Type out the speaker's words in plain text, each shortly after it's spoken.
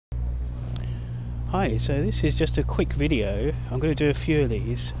Hi, so this is just a quick video. I'm going to do a few of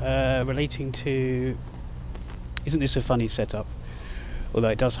these relating to... Isn't this a funny setup? Although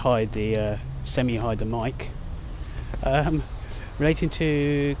it does hide the semi-hide the mic. Relating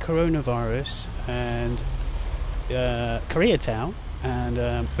to coronavirus and Koreatown,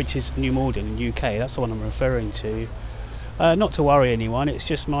 and which is New Malden in UK. That's the one I'm referring to. Not to worry anyone, it's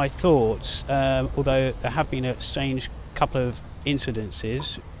just my thoughts, although there have been a strange couple of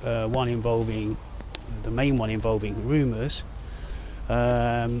incidences, the main one involving rumours,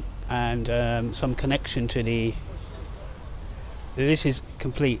 and some connection to this is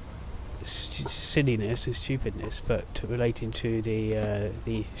complete silliness and stupidness, but relating to the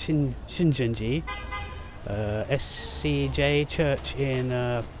Shinjeonji SCJ Church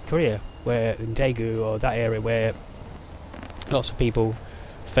in Korea, where in Daegu, or that area where lots of people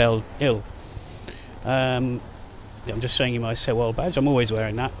fell ill. I'm just showing you my Sewol badge. I'm always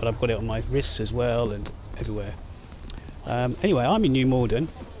wearing that, but I've got it on my wrists as well and everywhere. Anyway, I'm in New Malden.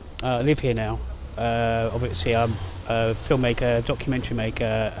 I live here now. Obviously, I'm a filmmaker, documentary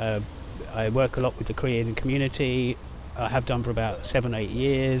maker. I work a lot with the Korean community. I have done for about 7-8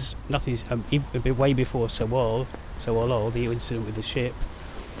 years. Nothing's way before Sewol, the incident with the ship,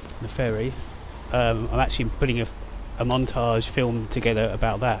 the ferry. I'm actually putting a montage film together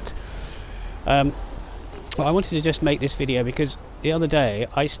about that. Well, I wanted to just make this video because the other day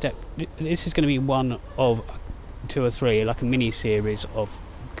this is going to be one of 2 or 3, like a mini series of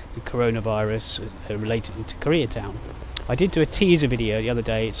coronavirus related to Koreatown. I did do a teaser video the other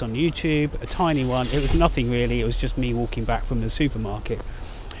day. It's on YouTube, a tiny one. It was nothing really. It was just me walking back from the supermarket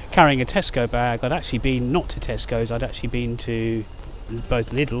carrying a Tesco bag. I'd actually been not to Tesco's, I'd actually been to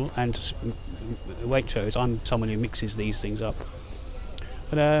both Lidl and Waitrose. I'm someone who mixes these things up.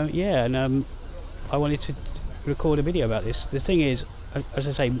 But yeah, and I wanted to record a video about this. The thing is, as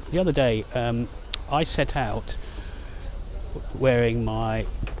I say, the other day I set out wearing my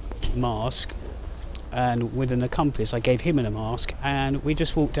mask, and with an accomplice I gave him a mask, and we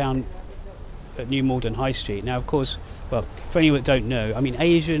just walked down at New Malden High Street. Now of course, well, for anyone that don't know, I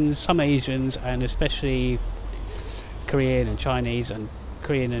mean some Asians and especially Korean and Chinese and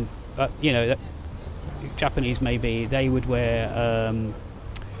Korean and you know, Japanese maybe, they would wear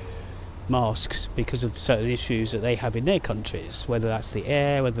masks because of certain issues that they have in their countries, whether that's the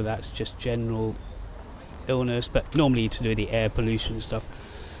air, whether that's just general illness, but normally to do with the air pollution and stuff.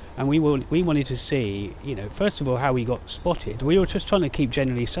 And we wanted to see, you know, first of all, how we got spotted. We were just trying to keep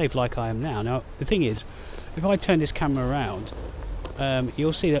generally safe, like I am now. Now the thing is, if I turn this camera around,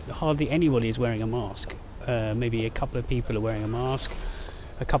 you'll see that hardly anybody is wearing a mask. Maybe a couple of people are wearing a mask.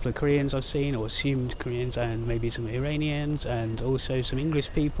 A couple of Koreans I've seen, or assumed Koreans, and maybe some Iranians, and also some English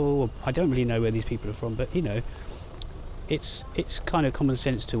people. I don't really know where these people are from, but you know, it's kind of common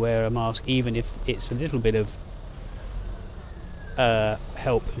sense to wear a mask, even if it's a little bit of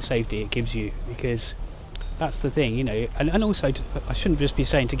help and safety it gives you, because that's the thing, you know. And also, I shouldn't just be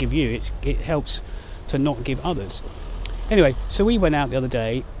saying to give you, it helps to not give others. Anyway, so we went out the other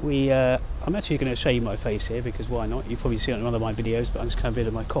day. I'm actually going to show you my face here, because why not? You've probably seen it in one of my videos, but I'm just going to have a bit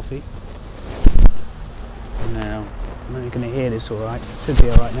of my coffee. Now, I know you're going to hear this alright. Should be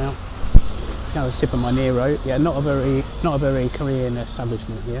alright now. Now a sip of my Nero. Yeah, not a very Korean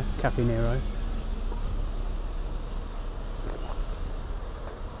establishment here, Cafe Nero.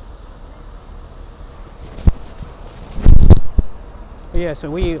 But yeah,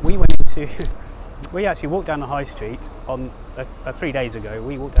 so we went into we actually walked down the high street on 3 days ago.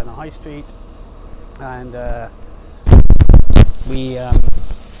 We walked down the high street, and we I'm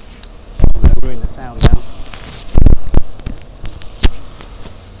going to ruin the sound now.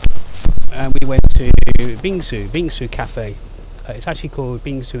 And we went to BINGSOO Cafe. It's actually called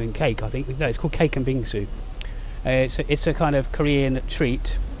BINGSOO and Cake, I think. No, it's called Cake and BINGSOO. It's a kind of Korean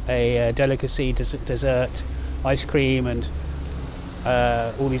treat, a delicacy, dessert, ice cream, and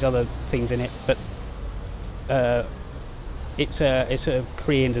all these other things in it. But it's a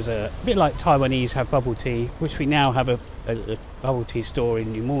Korean dessert, a bit like Taiwanese have bubble tea, which we now have a bubble tea store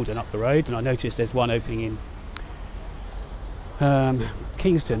in New Malden up the road, and I noticed there's one opening in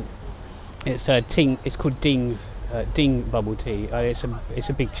Kingston. It's called Ding bubble tea. It's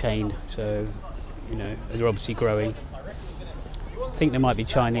a big chain, so you know they're obviously growing. I think they might be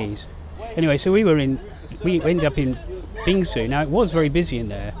Chinese. Anyway, so we ended up in BINGSOO. Now it was very busy in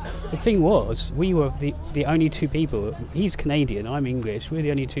there. The thing was, we were the only 2 people. He's Canadian, I'm English. We're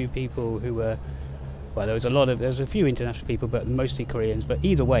the only 2 people who were, well, there was a few international people, but mostly Koreans. But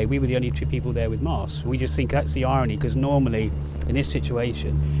either way, we were the only 2 people there with masks. We just think that's the irony, because normally in this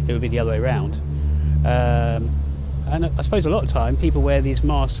situation it would be the other way around. and I suppose a lot of time people wear these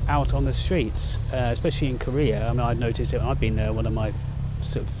masks out on the streets, especially in Korea. I mean, I've noticed it. I've been there one of my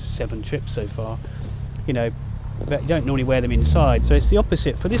sort of 7 trips so far. You know, but you don't normally wear them inside. So it's the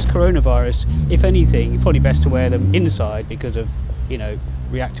opposite for this coronavirus. If anything, it's probably best to wear them inside because of, you know,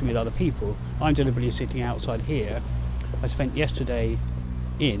 reacting with other people. I'm deliberately sitting outside here. I spent yesterday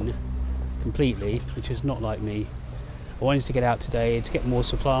in completely, which is not like me. I wanted to get out today to get more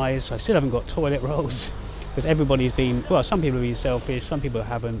supplies. I still haven't got toilet rolls because everybody's been, well, some people have been selfish, some people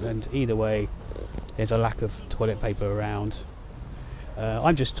haven't, and either way there's a lack of toilet paper around.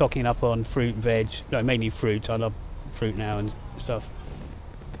 I'm just stocking up on fruit, veg, no, mainly fruit. I love fruit now and stuff,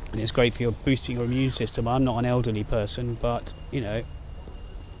 and it's great for boosting your immune system. I'm not an elderly person, but you know,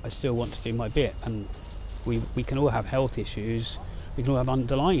 I still want to do my bit, and we can all have health issues. We can all have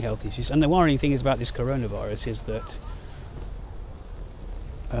underlying health issues, and the worrying thing is about this coronavirus is that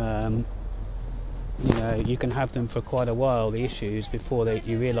you know, you can have them for quite a while, the issues, before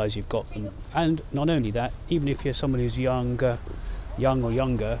you realise you've got them. And not only that, even if you're someone who's young or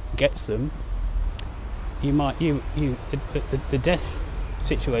younger, gets them, you might the death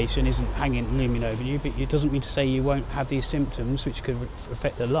situation isn't looming over you, but it doesn't mean to say you won't have these symptoms which could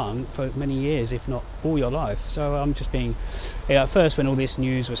affect the lung for many years, if not all your life. So I'm just being, at first when all this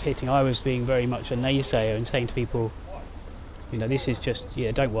news was hitting, I was being very much a naysayer and saying to people, you know, this is just,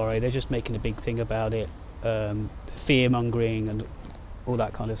 yeah, don't worry, they're just making a big thing about it, fear mongering and all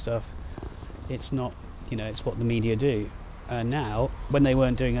that kind of stuff. It's not, you know, it's what the media do. And now, when they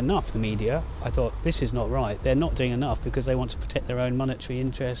weren't doing enough, the media, I thought, this is not right. They're not doing enough because they want to protect their own monetary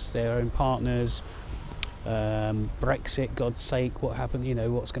interests, their own partners. Brexit, God's sake, what happened? You know,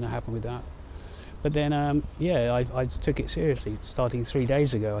 what's going to happen with that? But then, yeah, I took it seriously, starting 3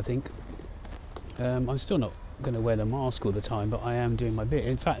 days ago, I think. I'm still not going to wear the mask all the time, but I am doing my bit.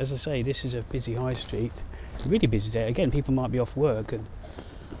 In fact, as I say, this is a busy high street. It's a really busy day. Again, people might be off work, and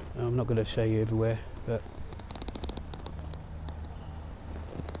I'm not going to show you everywhere, but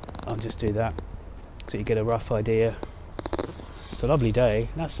I'll just do that so you get a rough idea. It's a lovely day.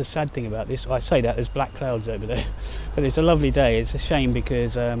 That's the sad thing about this. I say that there's black clouds over there, but it's a lovely day. It's a shame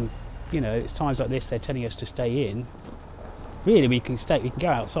because you know, it's times like this they're telling us to stay in. Really, we can go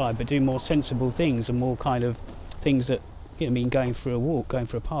outside, but do more sensible things and more kind of things that, you know, I mean, going for a walk, going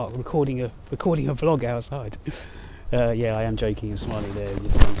for a park, recording a vlog outside. Yeah, I am joking and smiling there.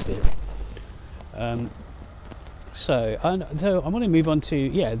 So I want to move on to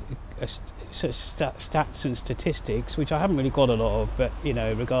stats and statistics, which I haven't really got a lot of, but you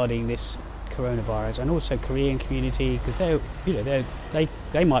know, regarding this coronavirus, and also Korean community, because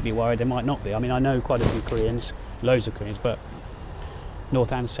they might be worried, they might not be. I mean, I know quite a few Koreans, loads of Koreans, but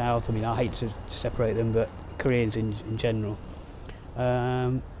north and south. I mean, I hate to separate them, but Koreans in general.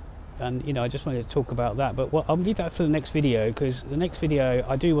 And you know, I just wanted to talk about that, but I'll leave that for the next video, because the next video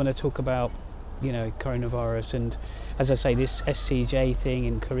I do want to talk about, you know, coronavirus, and as I say, this SCJ thing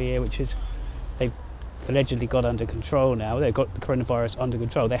in Korea, which is, they've allegedly got under control now. They've got the coronavirus under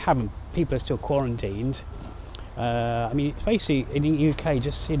control. They haven't. People are still quarantined. I mean, basically in the UK,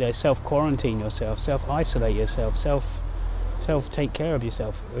 just, you know, self-quarantine yourself, self-isolate yourself, take care of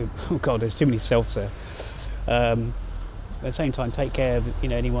yourself. Oh God, there's too many selves there. At the same time, take care of, you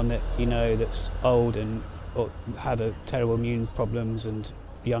know, anyone that you know that's old and or have a terrible immune problems, and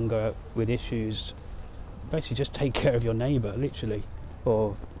younger with issues. Basically just take care of your neighbour, literally,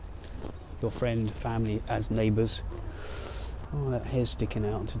 or your friend, family as neighbours. Oh, that hair's sticking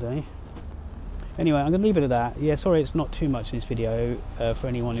out today. Anyway, I'm going to leave it at that. Yeah, sorry it's not too much in this video for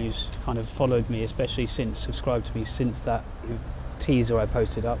anyone who's kind of followed me, especially subscribed to me since that teaser I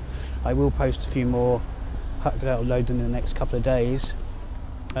posted up. I will post a few more. Hopefully I'll load them in the next couple of days.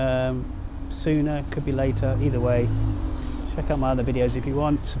 Sooner, could be later, either way. Check out my other videos if you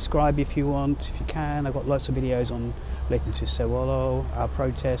want, subscribe if you want, if you can. I've got lots of videos on relating to Sewolo, our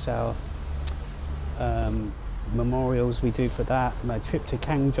protests, our memorials we do for that, my trip to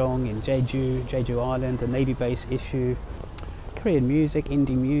Kangjong in Jeju Island, the Navy base issue, Korean music,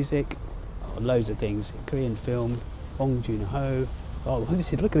 indie music, loads of things, Korean film, JOON-HO. Oh, look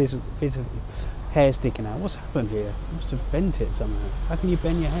at this bit of hair sticking out. What's happened here? I must have bent it somehow. How can you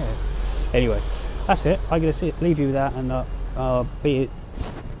bend your hair? Anyway, that's it. I'm going to leave you with that, and I'll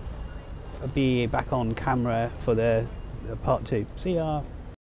be back on camera for the part 2. See ya.